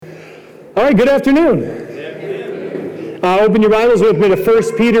All right, good afternoon. Open your Bibles with me to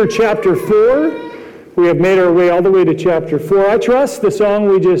 1 Peter chapter 4. We have made our way all the way to chapter 4. I trust the song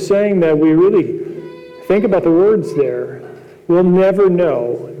we just sang that we really think about the words there. We'll never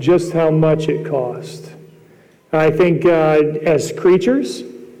know just how much it cost. I think as creatures,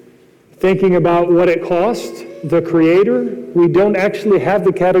 thinking about what it cost, the Creator, we don't actually have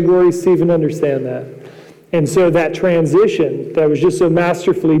the categories to even understand that. And so that transition that was just so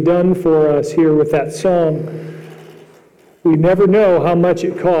masterfully done for us here with that song, we never know how much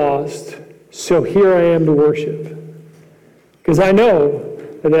it cost, so here I am to worship. Because I know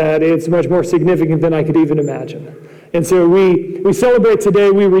that it's much more significant than I could even imagine. And so we celebrate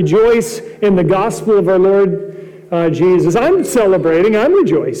today, we rejoice in the gospel of our Lord Jesus. I'm celebrating, I'm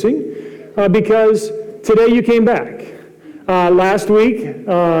rejoicing, because today you came back. Last week,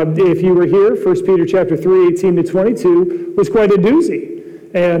 if you were here, 1 Peter chapter 3, 18 to 22, was quite a doozy.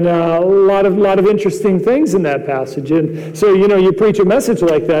 And a lot of interesting things in that passage. And so, you preach a message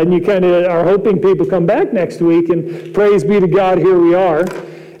like that, and you kind of are hoping people come back next week, and praise be to God, here we are.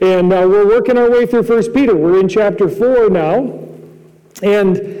 And we're working our way through 1 Peter. We're in chapter 4 now.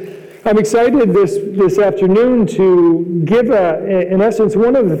 And I'm excited this afternoon to give, in essence,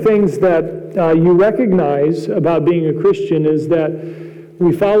 one of the things that you recognize about being a Christian is that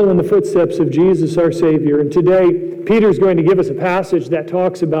we follow in the footsteps of Jesus, our Savior. And today, Peter's going to give us a passage that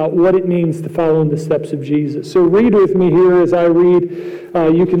talks about what it means to follow in the steps of Jesus. So read with me here as I read.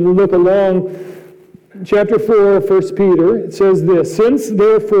 You can look along. Chapter 4, 1 Peter, it says this: "Since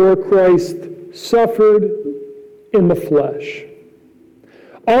therefore Christ suffered in the flesh,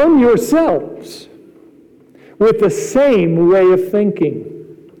 arm yourselves with the same way of thinking.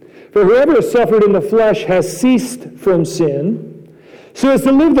 For whoever has suffered in the flesh has ceased from sin, so as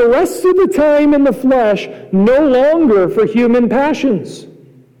to live the rest of the time in the flesh, no longer for human passions,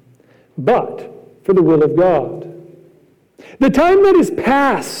 but for the will of God. The time that is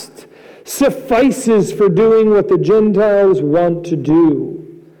past suffices for doing what the Gentiles want to do,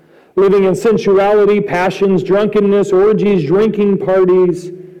 living in sensuality, passions, drunkenness, orgies, drinking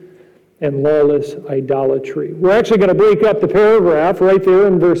parties, and lawless idolatry." We're actually going to break up the paragraph right there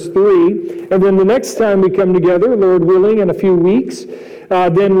in verse 3, and then the next time we come together, Lord willing, in a few weeks,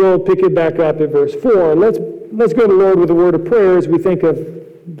 then we'll pick it back up at verse 4. Let's go to the Lord with a word of prayer as we think of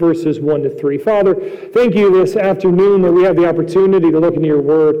verses 1 to 3. Father, thank you this afternoon that we have the opportunity to look into your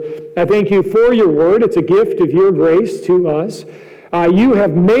word. I thank you for your word. It's a gift of your grace to us. You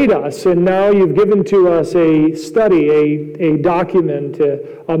have made us, and now you've given to us a study, a document,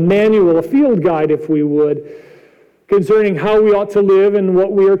 a manual, a field guide, if we would, concerning how we ought to live and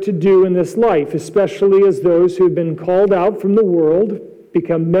what we are to do in this life, especially as those who have been called out from the world,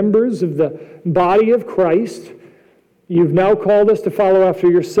 become members of the body of Christ. You've now called us to follow after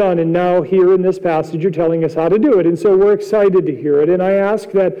your Son, and now here in this passage you're telling us how to do it, and so we're excited to hear it. And I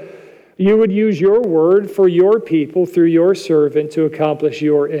ask that you would use your word for your people through your servant to accomplish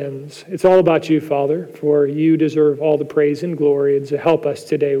your ends. It's all about you, Father, for you deserve all the praise and glory. And so help us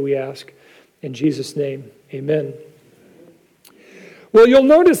today, we ask. In Jesus' name, amen. Well, you'll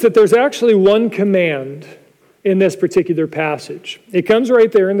notice that there's actually one command in this particular passage. It comes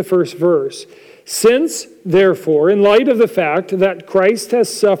right there in the first verse. "Since, therefore, in light of the fact that Christ has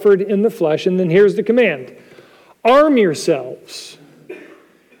suffered in the flesh," and then here's the command, "arm yourselves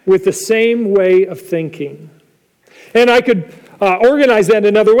with the same way of thinking." And I could organize that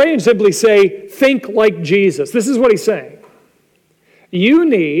another way and simply say, think like Jesus. This is what he's saying. You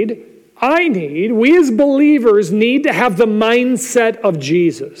need, I need, we as believers need to have the mindset of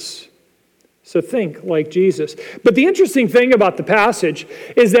Jesus. So think like Jesus. But the interesting thing about the passage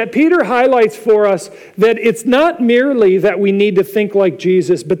is that Peter highlights for us that it's not merely that we need to think like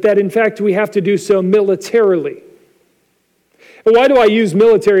Jesus, but that in fact we have to do so militarily. Why do I use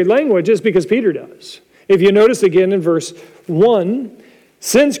military language? It's because Peter does. If you notice again in verse 1,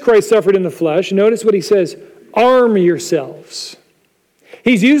 "Since Christ suffered in the flesh," notice what he says, "arm yourselves."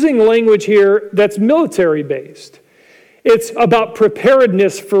 He's using language here that's military-based. It's about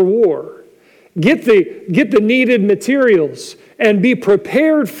preparedness for war. Get the needed materials and be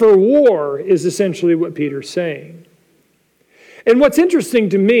prepared for war is essentially what Peter's saying. And what's interesting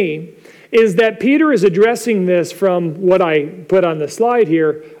to me is that Peter is addressing this from what I put on the slide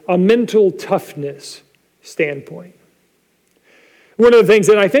here, a mental toughness standpoint. One of the things,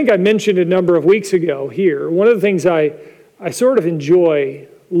 and I think I mentioned a number of weeks ago here, one of the things I sort of enjoy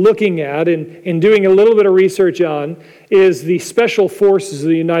looking at and doing a little bit of research on is the special forces of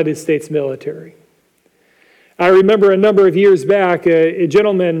the United States military. I remember a number of years back, a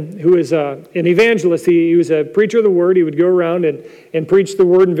gentleman who was an evangelist. He was a preacher of the word. He would go around and preach the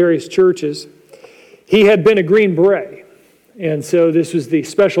word in various churches. He had been a Green Beret, and so this was the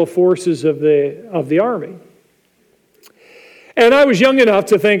special forces of the Army. And I was young enough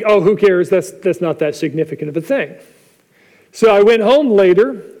to think, oh, who cares? That's not that significant of a thing. So I went home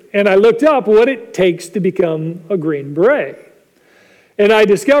later, and I looked up what it takes to become a Green Beret. And I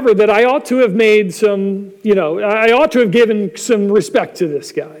discovered that I ought to have made I ought to have given some respect to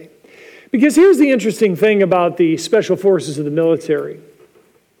this guy. Because here's the interesting thing about the special forces of the military.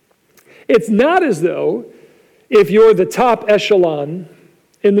 It's not as though if you're the top echelon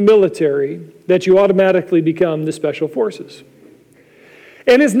in the military that you automatically become the special forces.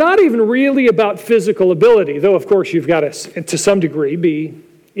 And it's not even really about physical ability, though of course you've got to some degree, be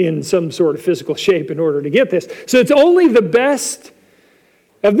in some sort of physical shape in order to get this. So it's only the best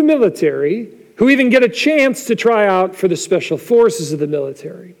of the military who even get a chance to try out for the special forces of the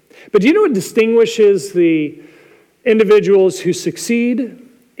military. But do you know what distinguishes the individuals who succeed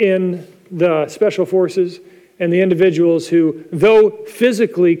in the special forces and the individuals who, though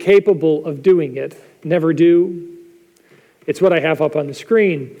physically capable of doing it, never do? It's what I have up on the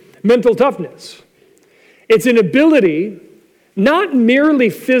screen. Mental toughness. It's an ability, not merely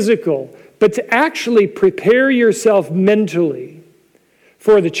physical, but to actually prepare yourself mentally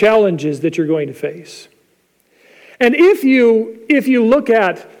for the challenges that you're going to face. And if you look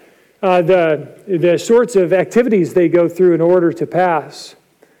at the sorts of activities they go through in order to pass,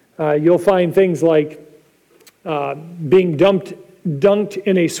 you'll find things like being dunked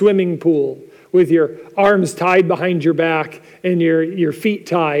in a swimming pool with your arms tied behind your back and your feet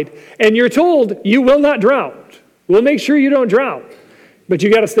tied, and you're told you will not drown. We'll make sure you don't drown, but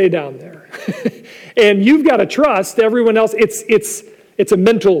you got to stay down there. And you've got to trust everyone else. It's a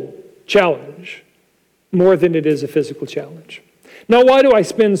mental challenge more than it is a physical challenge. Now, why do I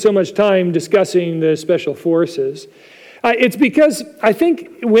spend so much time discussing the special forces? It's because I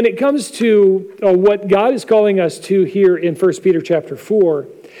think when it comes to what God is calling us to here in 1 Peter chapter 4,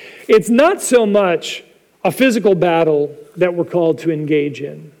 it's not so much a physical battle that we're called to engage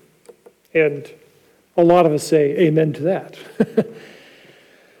in. And a lot of us say amen to that.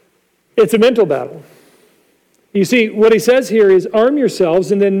 It's a mental battle. You see, what he says here is arm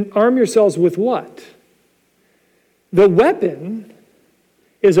yourselves, and then arm yourselves with what? The weapon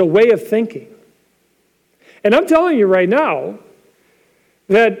is a way of thinking. And I'm telling you right now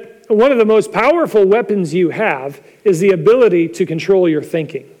that one of the most powerful weapons you have is the ability to control your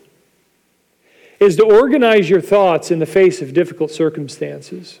thinking, is to organize your thoughts in the face of difficult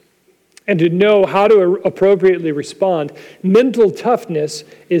circumstances and to know how to appropriately respond. Mental toughness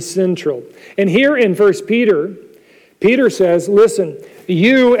is central. And here in 1 Peter, Peter says, listen,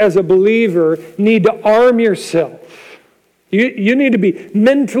 you as a believer need to arm yourself. You need to be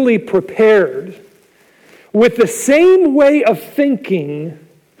mentally prepared with the same way of thinking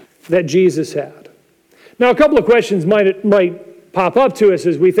that Jesus had. Now, a couple of questions might pop up to us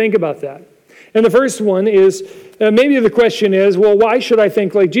as we think about that. And the first one is, maybe the question is, well, why should I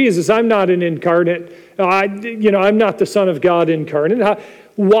think like Jesus? I'm not an incarnate, I'm not the Son of God incarnate.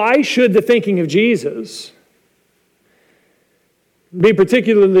 Why should the thinking of Jesus be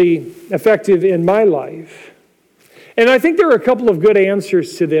particularly effective in my life? And I think there are a couple of good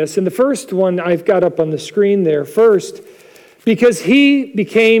answers to this. And the first one I've got up on the screen there. First, because he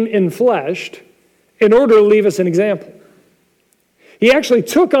became enfleshed in order to leave us an example. He actually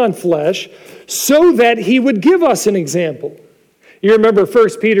took on flesh so that he would give us an example. You remember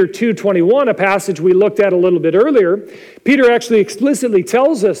 1 Peter 2:21, a passage we looked at a little bit earlier. Peter actually explicitly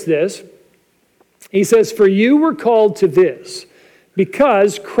tells us this. He says, "For you were called to this,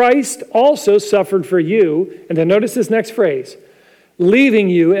 because Christ also suffered for you," and then notice this next phrase, "leaving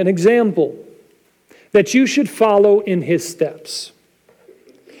you an example, that you should follow in his steps."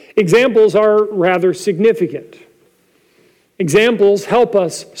 Examples are rather significant. Examples help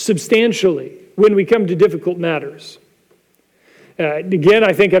us substantially when we come to difficult matters. Again,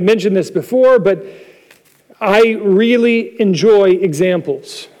 I think I've mentioned this before, but I really enjoy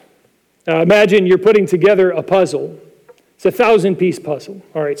examples. Imagine you're putting together a puzzle. It's a 1,000-piece puzzle.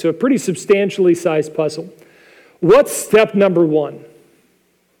 All right, so a pretty substantially sized puzzle. What's step number one?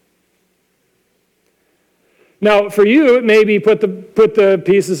 Now, for you, it may be put the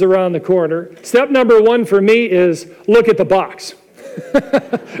pieces around the corner. Step number one for me is look at the box,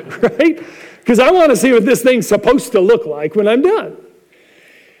 right? Because I want to see what this thing's supposed to look like when I'm done.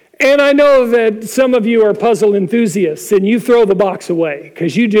 And I know that some of you are puzzle enthusiasts, and you throw the box away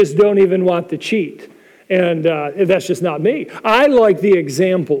because you just don't even want the cheat. And that's just not me. I like the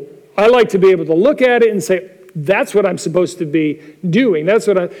example. I like to be able to look at it and say, that's what I'm supposed to be doing.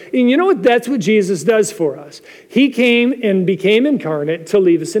 And you know what? That's what Jesus does for us. He came and became incarnate to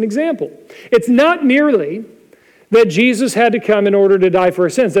leave us an example. It's not merely that Jesus had to come in order to die for our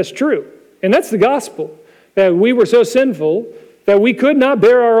sins. That's true. And that's the gospel. That we were so sinful that we could not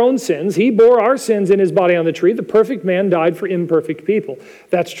bear our own sins. He bore our sins in his body on the tree. The perfect man died for imperfect people.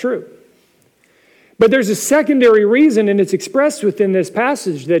 That's true. But there's a secondary reason, and it's expressed within this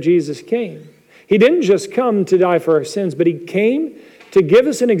passage, that Jesus came. He didn't just come to die for our sins, but he came to give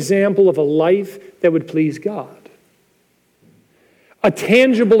us an example of a life that would please God. A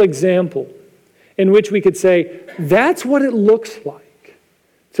tangible example in which we could say, that's what it looks like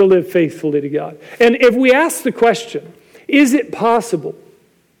to live faithfully to God. And if we ask the question, is it possible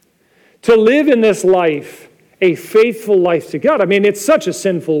to live in this life a faithful life to God? I mean, it's such a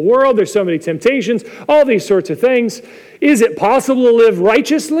sinful world. There's so many temptations, all these sorts of things. Is it possible to live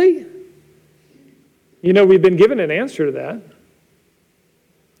righteously? You know, we've been given an answer to that.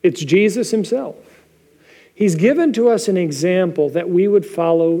 It's Jesus himself. He's given to us an example that we would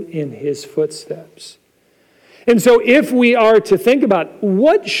follow in his footsteps. And so if we are to think about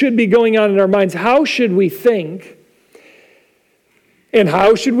what should be going on in our minds, how should we think, and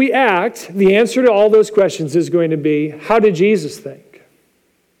how should we act? The answer to all those questions is going to be, how did Jesus think?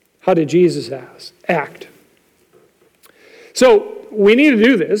 How did Jesus act? So we need to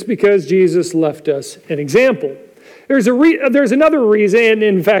do this because Jesus left us an example. There's another reason, and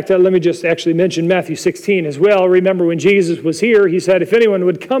in fact, let me just actually mention Matthew 16 as well. Remember when Jesus was here, he said, if anyone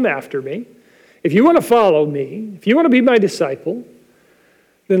would come after me, if you want to follow me, if you want to be my disciple,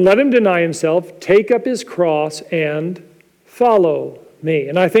 then let him deny himself, take up his cross, and follow me.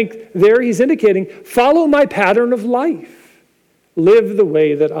 And I think there he's indicating, follow my pattern of life. Live the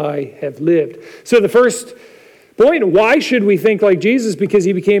way that I have lived. So the first point, why should we think like Jesus? Because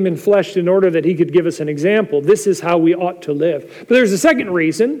he became enfleshed in order that he could give us an example. This is how we ought to live. But there's a second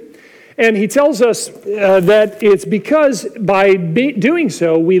reason, and he tells us that it's because by doing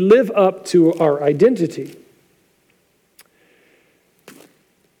so, we live up to our identity.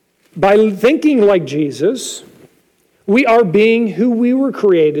 By thinking like Jesus, we are being who we were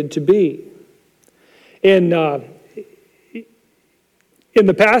created to be. In the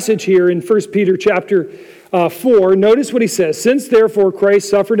passage here in 1 Peter chapter 4, notice what he says. Since therefore Christ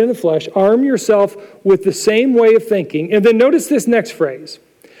suffered in the flesh, arm yourself with the same way of thinking. And then notice this next phrase.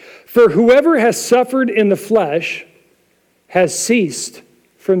 For whoever has suffered in the flesh has ceased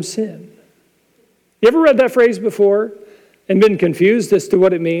from sin. You ever read that phrase before and been confused as to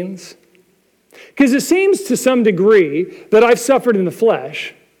what it means? Because it seems to some degree that I've suffered in the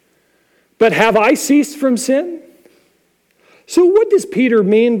flesh, but have I ceased from sin? So what does Peter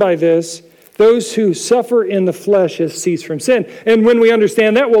mean by this? Those who suffer in the flesh have ceased from sin. And when we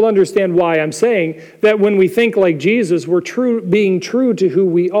understand that, we'll understand why I'm saying that when we think like Jesus, we're being true to who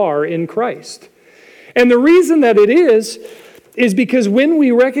we are in Christ. And the reason that it is because when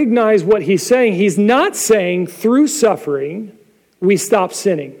we recognize what he's saying, he's not saying through suffering we stop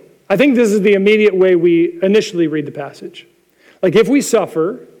sinning. I think this is the immediate way we initially read the passage. Like if we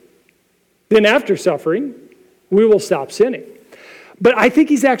suffer, then after suffering, we will stop sinning. But I think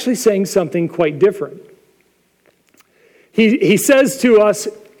he's actually saying something quite different. He says to us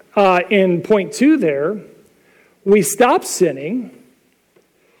in point 2 there, we stop sinning,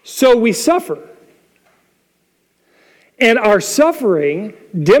 so we suffer. And our suffering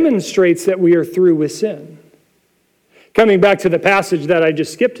demonstrates that we are through with sin. Coming back to the passage that I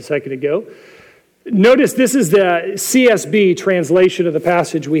just skipped a second ago, notice this is the CSB translation of the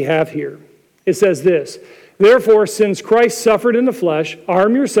passage we have here. It says this, therefore, since Christ suffered in the flesh,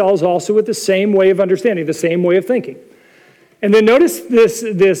 arm yourselves also with the same way of understanding, the same way of thinking. And then notice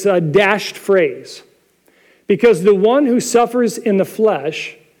this dashed phrase, because the one who suffers in the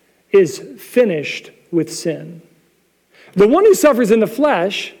flesh is finished with sin. The one who suffers in the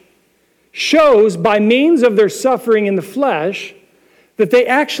flesh shows by means of their suffering in the flesh that they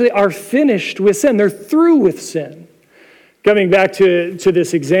actually are finished with sin. They're through with sin. Coming back to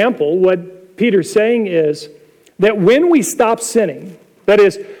this example, what Peter's saying is that when we stop sinning, that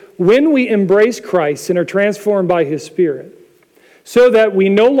is, when we embrace Christ and are transformed by his Spirit, so that we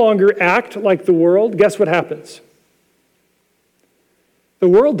no longer act like the world, guess what happens? The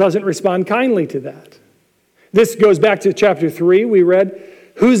world doesn't respond kindly to that. This goes back to chapter 3. We read,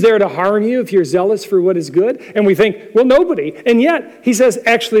 who's there to harm you if you're zealous for what is good? And we think, well, nobody. And yet, he says,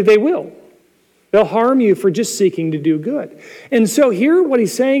 actually, they will. They'll harm you for just seeking to do good. And so here what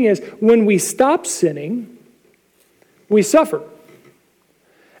he's saying is, when we stop sinning, we suffer.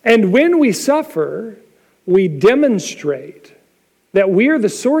 And when we suffer, we demonstrate that we are the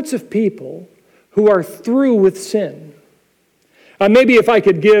sorts of people who are through with sin. Maybe if I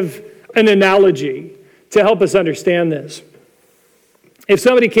could give an analogy to help us understand this. If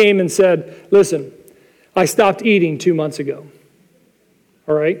somebody came and said, listen, I stopped eating 2 months ago.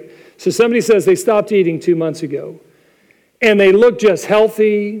 All right? So somebody says they stopped eating 2 months ago. And they look just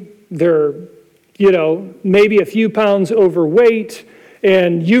healthy. They're, maybe a few pounds overweight.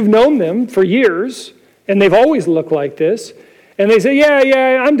 And you've known them for years. And they've always looked like this. And they say,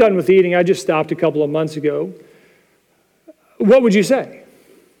 yeah, I'm done with eating. I just stopped a couple of months ago. What would you say?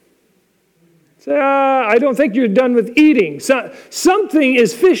 Say, I don't think you're done with eating. Something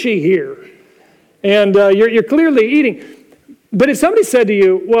is fishy here. And you're clearly eating. But if somebody said to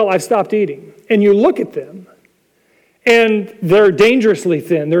you, well, I've stopped eating, and you look at them, and they're dangerously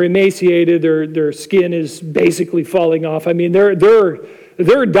thin, they're emaciated, their skin is basically falling off. I mean, they're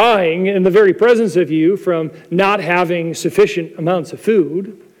dying in the very presence of you from not having sufficient amounts of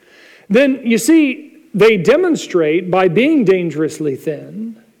food. Then you see, they demonstrate by being dangerously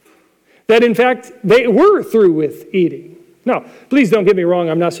thin that in fact they were through with eating. Now, please don't get me wrong,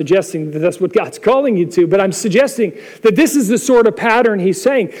 I'm not suggesting that that's what God's calling you to, but I'm suggesting that this is the sort of pattern he's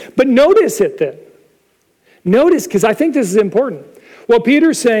saying. But notice it then. Notice, because I think this is important. What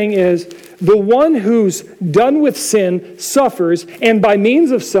Peter's saying is, the one who's done with sin suffers, and by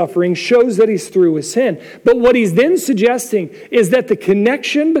means of suffering shows that he's through with sin. But what he's then suggesting is that the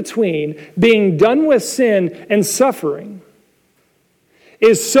connection between being done with sin and suffering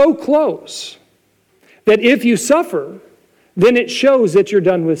is so close that if you suffer, then it shows that you're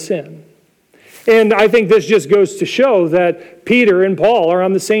done with sin. And I think this just goes to show that Peter and Paul are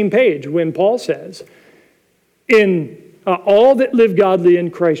on the same page when Paul says, in all that live godly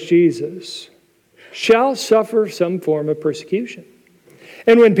in Christ Jesus shall suffer some form of persecution.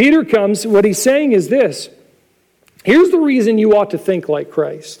 And when Peter comes, what he's saying is this. Here's the reason you ought to think like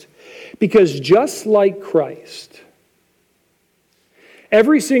Christ. Because just like Christ,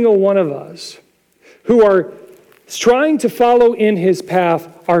 every single one of us who are trying to follow in his path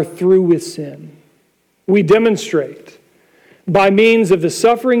are through with sin. We demonstrate by means of the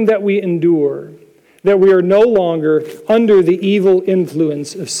suffering that we endure that we are no longer under the evil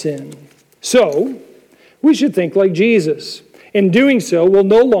influence of sin. So, we should think like Jesus. In doing so, we'll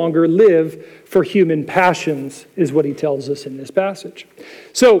no longer live for human passions, is what he tells us in this passage.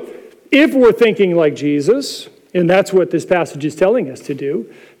 So, if we're thinking like Jesus, and that's what this passage is telling us to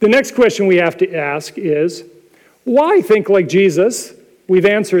do, the next question we have to ask is, why think like Jesus? We've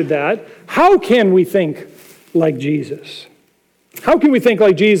answered that. How can we think like Jesus? How can we think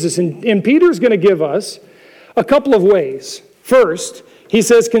like Jesus? And Peter's going to give us a couple of ways. First, he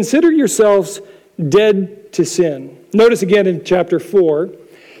says, consider yourselves dead to sin. Notice again in chapter 4,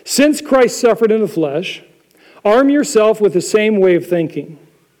 since Christ suffered in the flesh, arm yourself with the same way of thinking.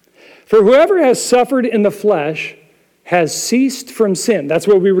 For whoever has suffered in the flesh has ceased from sin. That's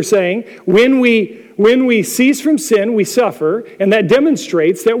what we were saying. When we cease from sin, we suffer, and that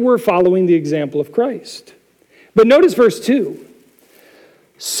demonstrates that we're following the example of Christ. But notice verse 2.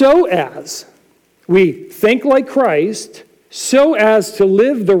 So as we think like Christ, so as to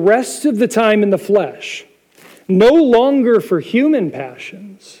live the rest of the time in the flesh, no longer for human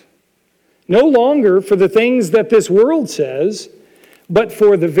passions, no longer for the things that this world says, but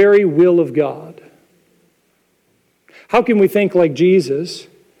for the very will of God. How can we think like Jesus?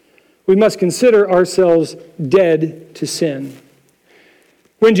 We must consider ourselves dead to sin.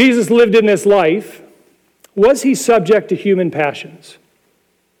 When Jesus lived in this life, was he subject to human passions?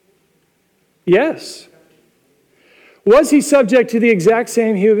 Yes. Was he subject to the exact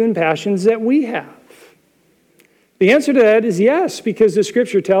same human passions that we have? The answer to that is yes, because the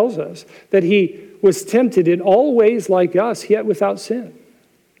Scripture tells us that he was tempted in all ways like us, yet without sin.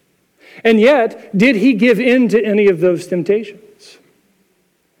 And yet, did he give in to any of those temptations?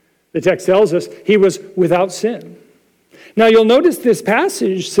 The text tells us he was without sin. Now, you'll notice this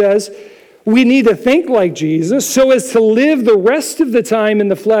passage says we need to think like Jesus so as to live the rest of the time in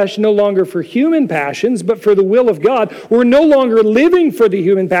the flesh no longer for human passions, but for the will of God. We're no longer living for the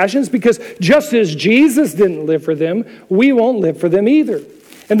human passions because just as Jesus didn't live for them, we won't live for them either.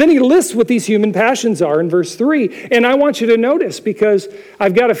 And then he lists what these human passions are in verse 3. And I want you to notice, because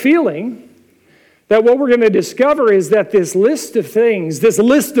I've got a feeling that what we're going to discover is that this list of things, this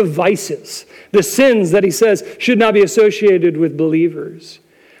list of vices, the sins that he says should not be associated with believers,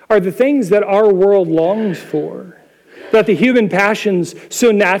 are the things that our world longs for, that the human passions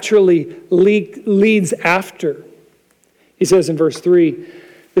so naturally leads after. He says in verse 3,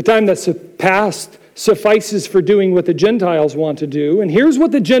 the time that's past suffices for doing what the Gentiles want to do. And here's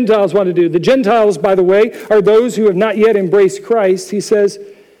what the Gentiles want to do. The Gentiles, by the way, are those who have not yet embraced Christ. He says,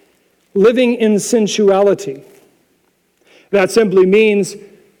 living in sensuality. That simply means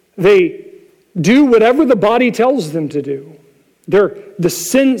they do whatever the body tells them to do. The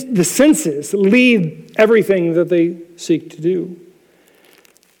senses lead everything that they seek to do.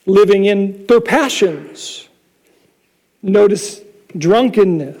 Living in their passions. Notice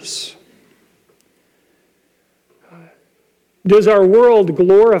drunkenness. Does our world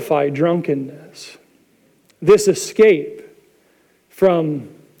glorify drunkenness? This escape from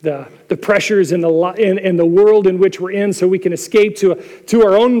the pressures in the world in which we're in so we can escape to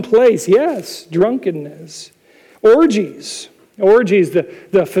our own place. Yes, drunkenness. Orgies. Orgies,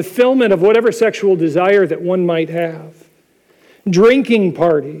 the fulfillment of whatever sexual desire that one might have. Drinking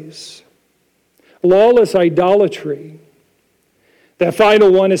parties. Lawless idolatry. That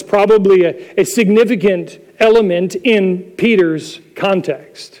final one is probably a significant element in Peter's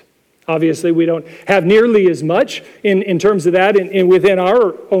context. Obviously, we don't have nearly as much in terms of that within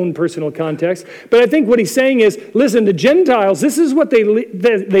our own personal context. But I think what he's saying is, listen, the Gentiles, this is what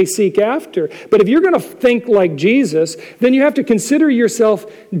they seek after. But if you're going to think like Jesus, then you have to consider yourself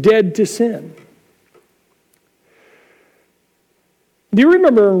dead to sin. Do you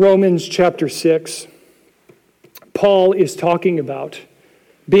remember in Romans chapter 6, Paul is talking about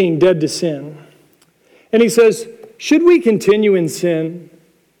being dead to sin. And he says, should we continue in sin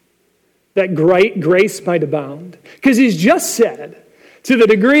that grace might abound? Because he's just said, to the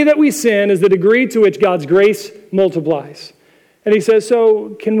degree that we sin is the degree to which God's grace multiplies. And he says,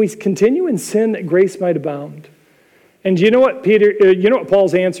 so can we continue in sin that grace might abound? And do you know what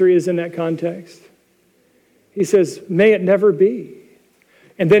Paul's answer is in that context? He says, may it never be.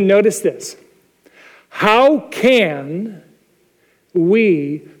 And then notice this. How can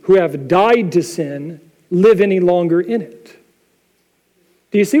we who have died to sin live any longer in it?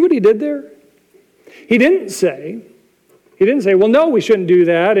 Do you see what he did there? He didn't say, well, no, we shouldn't do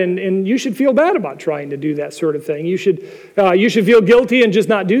that, and you should feel bad about trying to do that sort of thing. You should feel guilty and just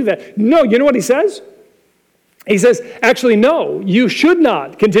not do that. No, you know what he says? He says, actually, no, you should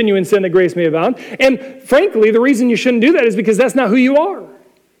not continue in sin that grace may abound. And frankly, the reason you shouldn't do that is because that's not who you are.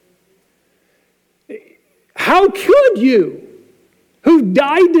 How could you, who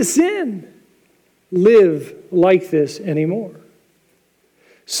died to sin, live like this anymore?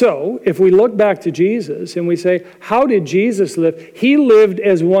 So, if we look back to Jesus and we say, how did Jesus live? He lived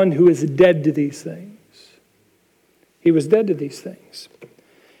as one who is dead to these things. He was dead to these things.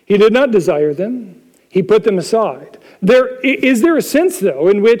 He did not desire them. He put them aside. Is there a sense, though,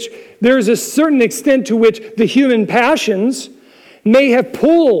 in which there is a certain extent to which the human passions may have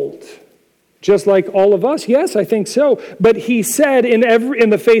pulled, just like all of us? Yes, I think so. But he said in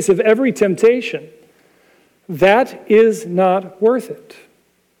the face of every temptation, that is not worth it.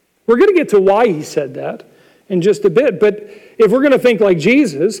 We're going to get to why he said that in just a bit. But if we're going to think like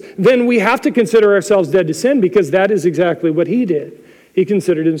Jesus, then we have to consider ourselves dead to sin, because that is exactly what he did. He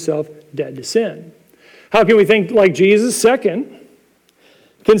considered himself dead to sin. How can we think like Jesus? Second,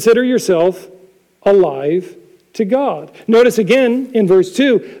 consider yourself alive to God. Notice again in verse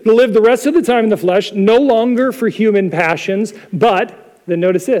 2, to live the rest of the time in the flesh, no longer for human passions, but, then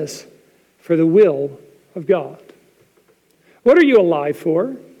notice this, for the will of God. What are you alive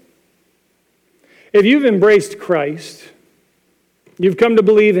for? If you've embraced Christ, you've come to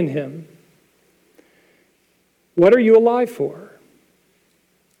believe in him, what are you alive for?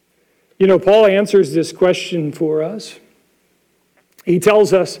 You know, Paul answers this question for us. He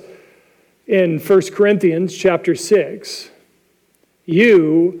tells us in 1 Corinthians chapter 6,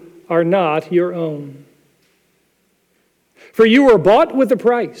 you are not your own. For you were bought with a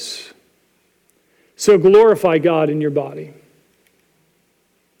price. So glorify God in your body.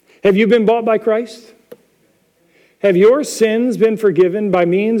 Have you been bought by Christ? Have your sins been forgiven by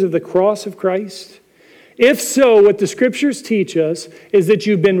means of the cross of Christ? If so, what the Scriptures teach us is that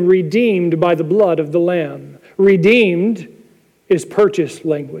you've been redeemed by the blood of the Lamb. Redeemed is purchased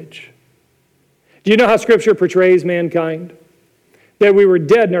language. Do you know how Scripture portrays mankind? That we were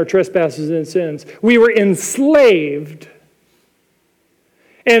dead in our trespasses and sins. We were enslaved.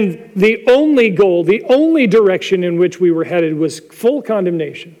 And the only goal, the only direction in which we were headed was full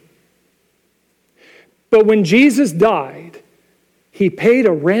condemnation. But when Jesus died, he paid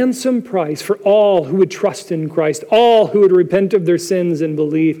a ransom price for all who would trust in Christ, all who would repent of their sins and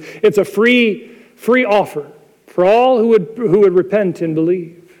believe. It's a free offer for all who would repent and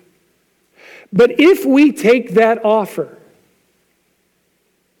believe. But if we take that offer,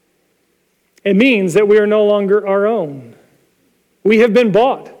 it means that we are no longer our own. We have been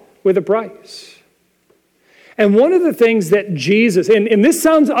bought with a price. And one of the things that Jesus, and this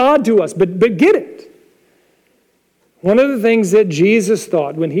sounds odd to us, but get it. One of the things that Jesus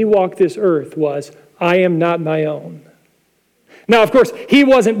thought when he walked this earth was, I am not my own. Now, of course, he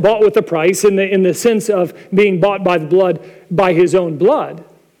wasn't bought with a price in the sense of being bought by the blood, by his own blood.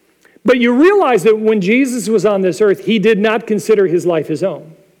 But you realize that when Jesus was on this earth, he did not consider his life his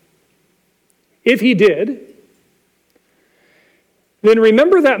own. If he did, then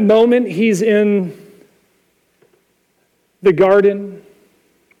remember that moment he's in the garden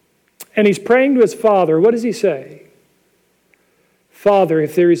and he's praying to his Father. What does he say? Father,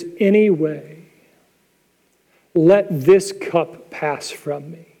 if there is any way, let this cup pass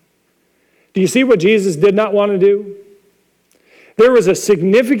from me. Do you see what Jesus did not want to do? There was a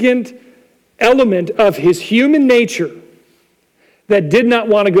significant element of his human nature that did not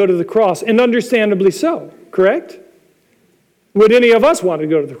want to go to the cross, and understandably so, correct? Would any of us want to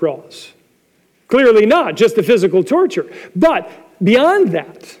go to the cross? Clearly not, just the physical torture. But beyond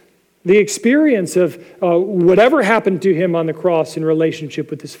that, the experience of whatever happened to him on the cross in relationship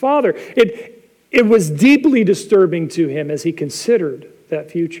with his Father, it was deeply disturbing to him as he considered that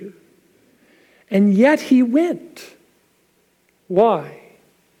future. And yet he went. Why?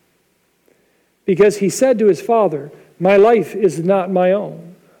 Because he said to his Father, my life is not my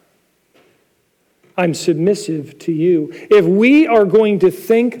own. I'm submissive to you. If we are going to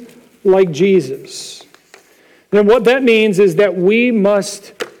think like Jesus, then what that means is that we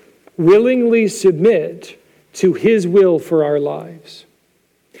must willingly submit to his will for our lives.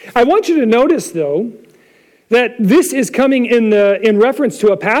 I want you to notice, though, that this is coming in reference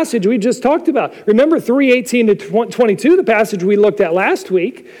to a passage we just talked about. Remember 3:18 to 22, the passage we looked at last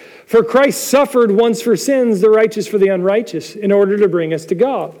week. For Christ suffered once for sins, the righteous for the unrighteous, in order to bring us to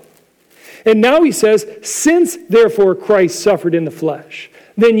God. And now he says, since therefore Christ suffered in the flesh,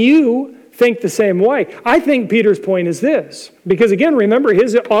 then you think the same way. I think Peter's point is this, because again, remember,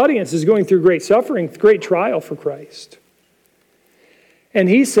 his audience is going through great suffering, great trial for Christ. And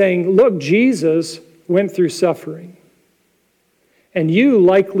he's saying, look, Jesus went through suffering, and you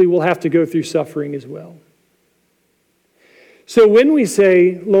likely will have to go through suffering as well. So when we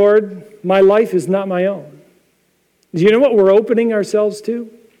say, Lord, my life is not my own, do you know what we're opening ourselves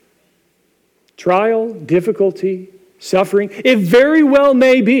to? Trial, difficulty, suffering. It very well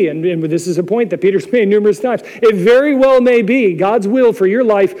may be, and this is a point that Peter's made numerous times, it very well may be God's will for your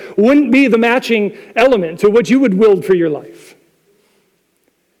life wouldn't be the matching element to what you would will for your life.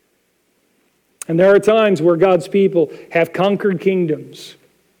 And there are times where God's people have conquered kingdoms,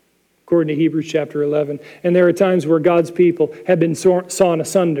 according to Hebrews chapter 11. And there are times where God's people have been sawn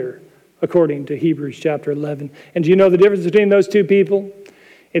asunder, according to Hebrews chapter 11. And do you know the difference between those two people?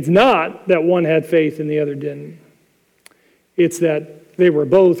 It's not that one had faith and the other didn't. It's that they were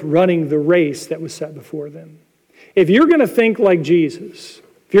both running the race that was set before them. If you're going to think like Jesus,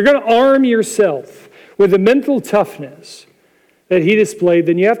 if you're going to arm yourself with the mental toughness that he displayed,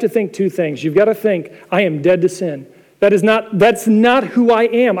 then you have to think two things. You've got to think, I am dead to sin. That's not who I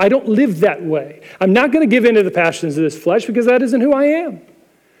am. I don't live that way. I'm not going to give in to the passions of this flesh because that isn't who I am.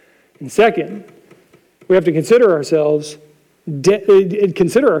 And second, we have to consider ourselves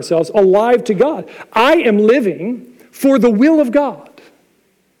alive to God. I am living for the will of God,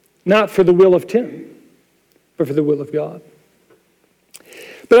 not for the will of Tim, but for the will of God.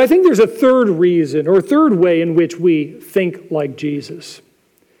 But I think there's a third reason or third way in which we think like Jesus.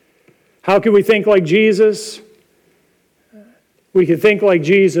 How can we think like Jesus? We can think like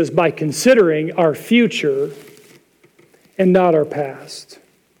Jesus by considering our future and not our past.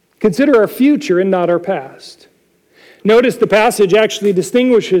 Consider our future and not our past. Notice the passage actually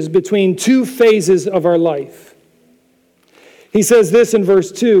distinguishes between two phases of our life. He says this in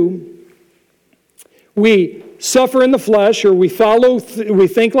verse 2, we suffer in the flesh, or we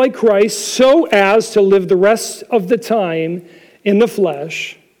think like Christ, so as to live the rest of the time in the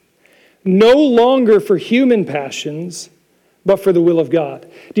flesh, no longer for human passions, but for the will of God.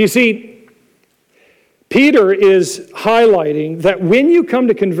 Do you see, Peter is highlighting that when you come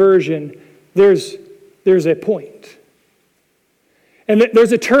to conversion, there's a point. And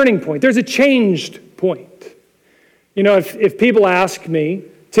there's a turning point. There's a changed point. You know, if people ask me,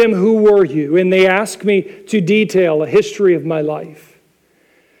 Tim, who were you? And they ask me to detail a history of my life.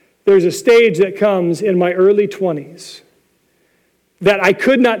 There's a stage that comes in my early 20s that I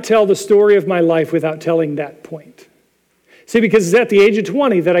could not tell the story of my life without telling that point. See, because it's at the age of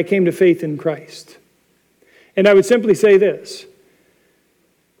 20 that I came to faith in Christ. And I would simply say this.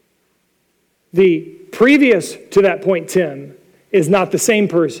 The previous to that point, Tim, is not the same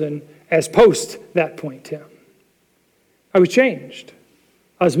person as post that point, Tim. I was changed.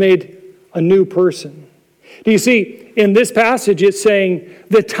 I was made a new person. Do you see, in this passage it's saying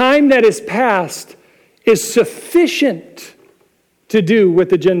the time that is past is sufficient to do what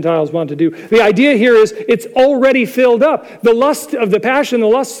the Gentiles want to do. The idea here is it's already filled up. The lust of the passion, the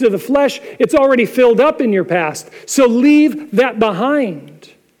lust of the flesh, it's already filled up in your past. So leave that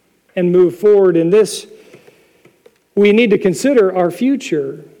behind and move forward. In this, we need to consider our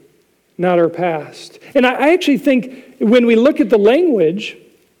future, not our past. And I actually think when we look at the language,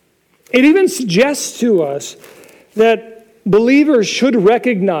 it even suggests to us that believers should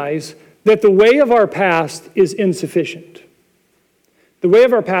recognize that the way of our past is insufficient. The way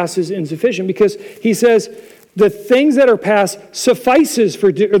of our past is insufficient because he says the things that are past suffices for,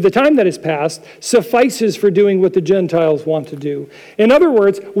 or the time that is past suffices for doing what the Gentiles want to do. In other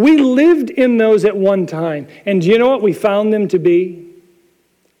words, we lived in those at one time. And do you know what we found them to be?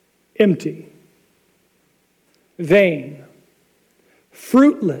 Empty, vain,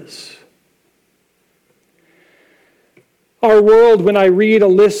 fruitless. Our world, when I read a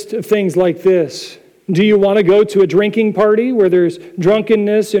list of things like this, do you want to go to a drinking party where there's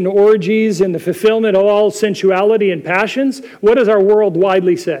drunkenness and orgies and the fulfillment of all sensuality and passions? What does our world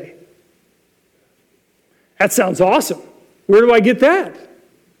widely say? That sounds awesome. Where do I get that?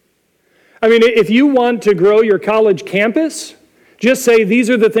 I mean, if you want to grow your college campus, just say these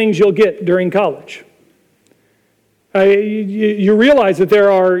are the things you'll get during college. You realize that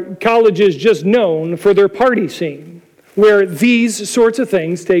there are colleges just known for their party scene, where these sorts of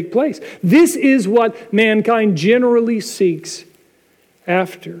things take place. This is what mankind generally seeks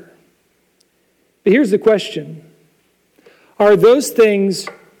after. But here's the question. Are those things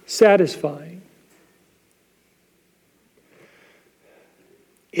satisfying?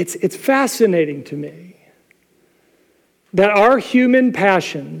 It's fascinating to me that our human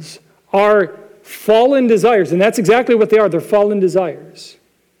passions are fallen desires, and that's exactly what they are. They're fallen desires.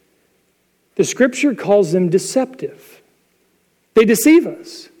 The Scripture calls them deceptive. They deceive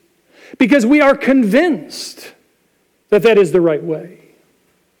us because we are convinced that that is the right way.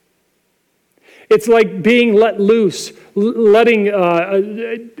 It's like being let loose, letting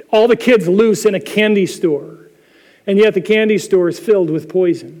all the kids loose in a candy store, and yet the candy store is filled with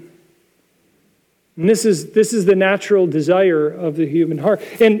poison. And this is the natural desire of the human heart.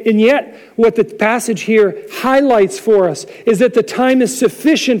 And yet, what the passage here highlights for us is that the time is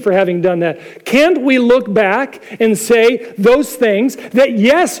sufficient for having done that. Can't we look back and say those things that,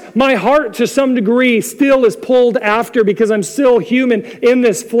 yes, my heart to some degree still is pulled after because I'm still human in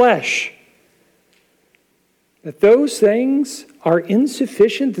this flesh? That those things are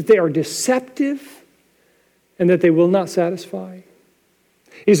insufficient, that they are deceptive, and that they will not satisfy.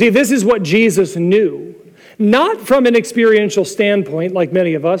 You see, this is what Jesus knew, not from an experiential standpoint like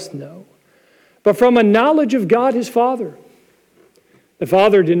many of us know, but from a knowledge of God his Father. The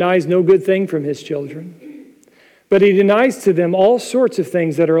Father denies no good thing from his children, but he denies to them all sorts of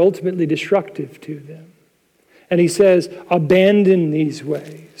things that are ultimately destructive to them. And he says, abandon these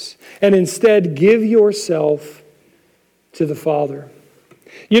ways and instead give yourself to the Father.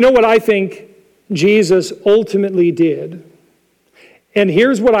 You know what I think Jesus ultimately did? And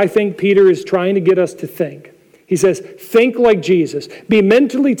here's what I think Peter is trying to get us to think. He says, think like Jesus. Be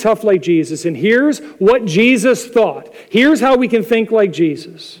mentally tough like Jesus. And here's what Jesus thought. Here's how we can think like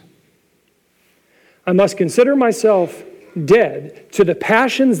Jesus. I must consider myself dead to the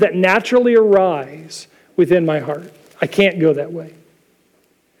passions that naturally arise within my heart. I can't go that way.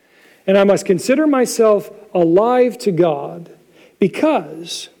 And I must consider myself alive to God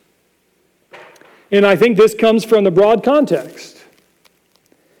because, and I think this comes from the broad context,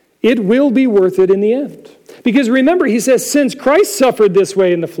 it will be worth it in the end. Because remember, he says, since Christ suffered this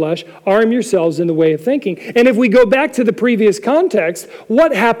way in the flesh, arm yourselves in the way of thinking. And if we go back to the previous context,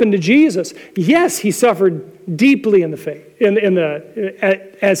 what happened to Jesus? Yes, he suffered deeply in the faith,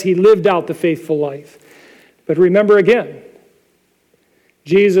 as he lived out the faithful life. But remember again,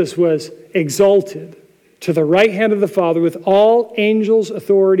 Jesus was exalted to the right hand of the Father with all angels,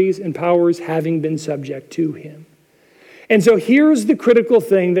 authorities, and powers having been subject to him. And so here's the critical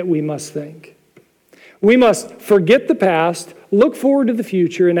thing that we must think. We must forget the past, look forward to the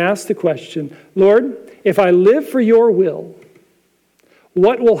future, and ask the question, Lord, if I live for your will,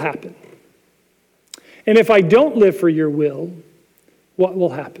 what will happen? And if I don't live for your will, what will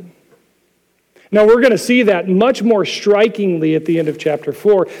happen? Now, we're going to see that much more strikingly at the end of chapter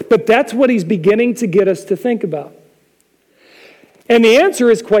 4, but that's what he's beginning to get us to think about. And the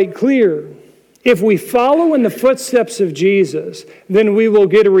answer is quite clear. If we follow in the footsteps of Jesus, then we will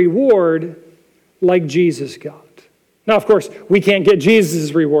get a reward like Jesus got. Now, of course, we can't get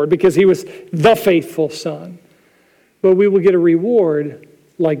Jesus' reward because he was the faithful Son. But we will get a reward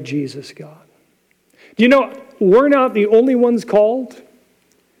like Jesus got. Do you know, we're not the only ones called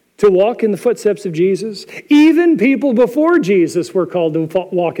to walk in the footsteps of Jesus. Even people before Jesus were called to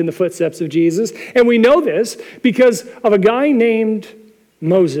walk in the footsteps of Jesus. And we know this because of a guy named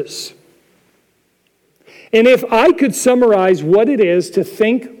Moses. And if I could summarize what it is to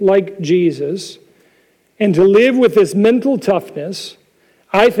think like Jesus and to live with this mental toughness,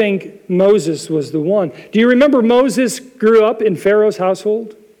 I think Moses was the one. Do you remember Moses grew up in Pharaoh's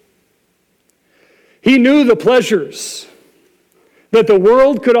household? He knew the pleasures that the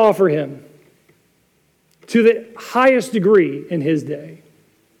world could offer him to the highest degree in his day.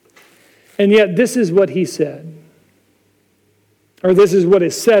 And yet this is what he said, or this is what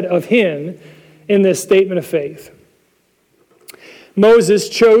is said of him in this statement of faith. Moses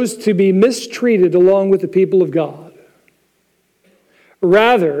chose to be mistreated along with the people of God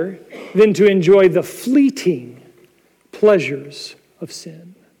rather than to enjoy the fleeting pleasures of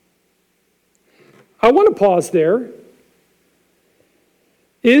sin. I want to pause there.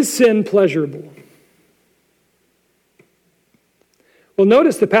 Is sin pleasurable? Well,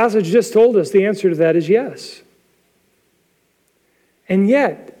 notice the passage just told us the answer to that is yes. And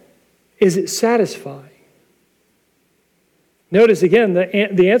yet, is it satisfying? Notice again,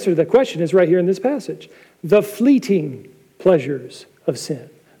 the answer to the question is right here in this passage. The fleeting pleasures of sin.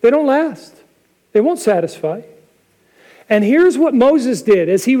 They don't last. They won't satisfy. And here's what Moses did.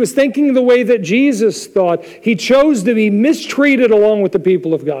 As he was thinking the way that Jesus thought, he chose to be mistreated along with the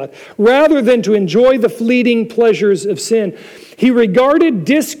people of God, rather than to enjoy the fleeting pleasures of sin. He regarded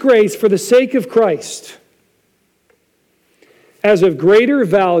disgrace for the sake of Christ as of greater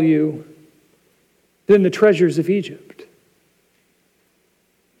value than the treasures of Egypt,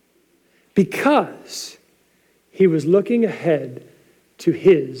 because he was looking ahead to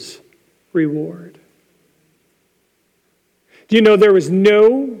his reward. Do you know there was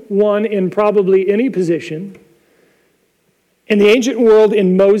no one in probably any position in the ancient world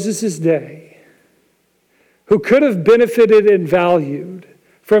in Moses' day who could have benefited and valued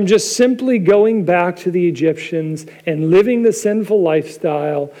from just simply going back to the Egyptians and living the sinful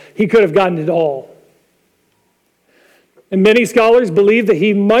lifestyle? He could have gotten it all. And many scholars believe that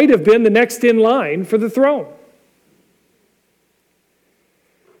he might have been the next in line for the throne.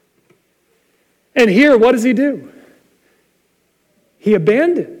 And here, what does he do? He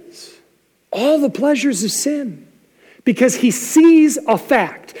abandons all the pleasures of sin because he sees a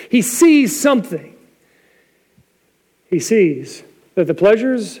fact. He sees something. He sees that the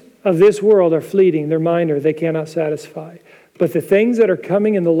pleasures of this world are fleeting, they're minor, they cannot satisfy. But the things that are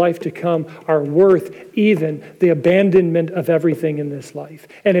coming in the life to come are worth even the abandonment of everything in this life.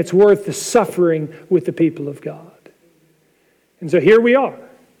 And it's worth the suffering with the people of God. And so here we are.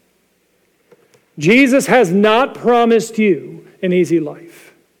 Jesus has not promised you an easy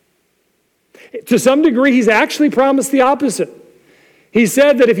life. To some degree, he's actually promised the opposite. He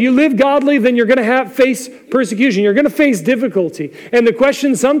said that if you live godly, then you're going to face persecution. You're going to face difficulty. And the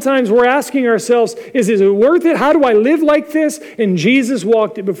question sometimes we're asking ourselves is it worth it? How do I live like this? And Jesus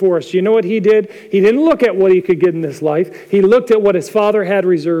walked it before us. Do you know what he did? He didn't look at what he could get in this life. He looked at what his Father had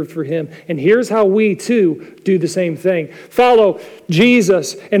reserved for him. And here's how we too do the same thing. Follow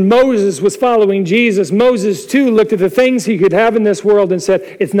Jesus. And Moses was following Jesus. Moses too looked at the things he could have in this world and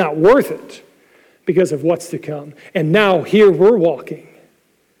said, it's not worth it, because of what's to come. And now here we're walking.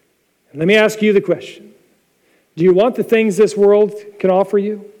 And let me ask you the question. Do you want the things this world can offer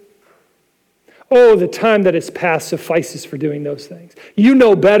you? Oh, the time that is past suffices for doing those things. You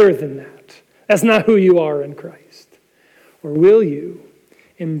know better than that. That's not who you are in Christ. Or will you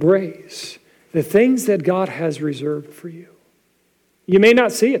embrace the things that God has reserved for you? You may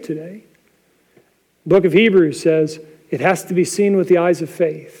not see it today. The book of Hebrews says it has to be seen with the eyes of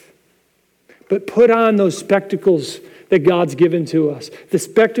faith. But put on those spectacles that God's given to us, the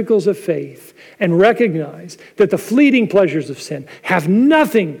spectacles of faith, and recognize that the fleeting pleasures of sin have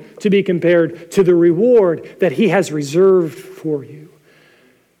nothing to be compared to the reward that he has reserved for you.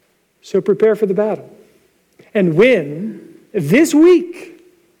 So prepare for the battle. And when, this week,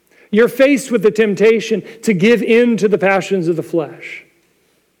 you're faced with the temptation to give in to the passions of the flesh,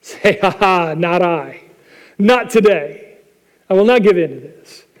 say, not I. Not today. I will not give in to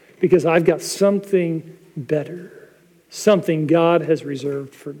this. Because I've got something better, something God has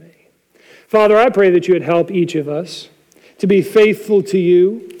reserved for me. Father, I pray that you would help each of us to be faithful to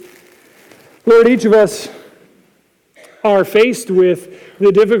you. Lord, each of us are faced with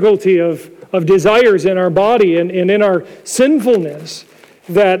the difficulty of desires in our body and in our sinfulness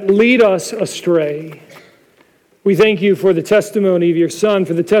that lead us astray. We thank you for the testimony of your Son,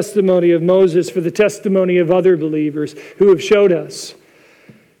 for the testimony of Moses, for the testimony of other believers who have showed us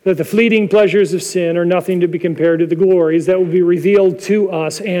that the fleeting pleasures of sin are nothing to be compared to the glories that will be revealed to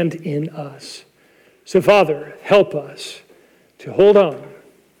us and in us. So, Father, help us to hold on,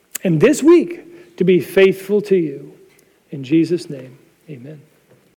 and this week to be faithful to you. In Jesus' name, amen.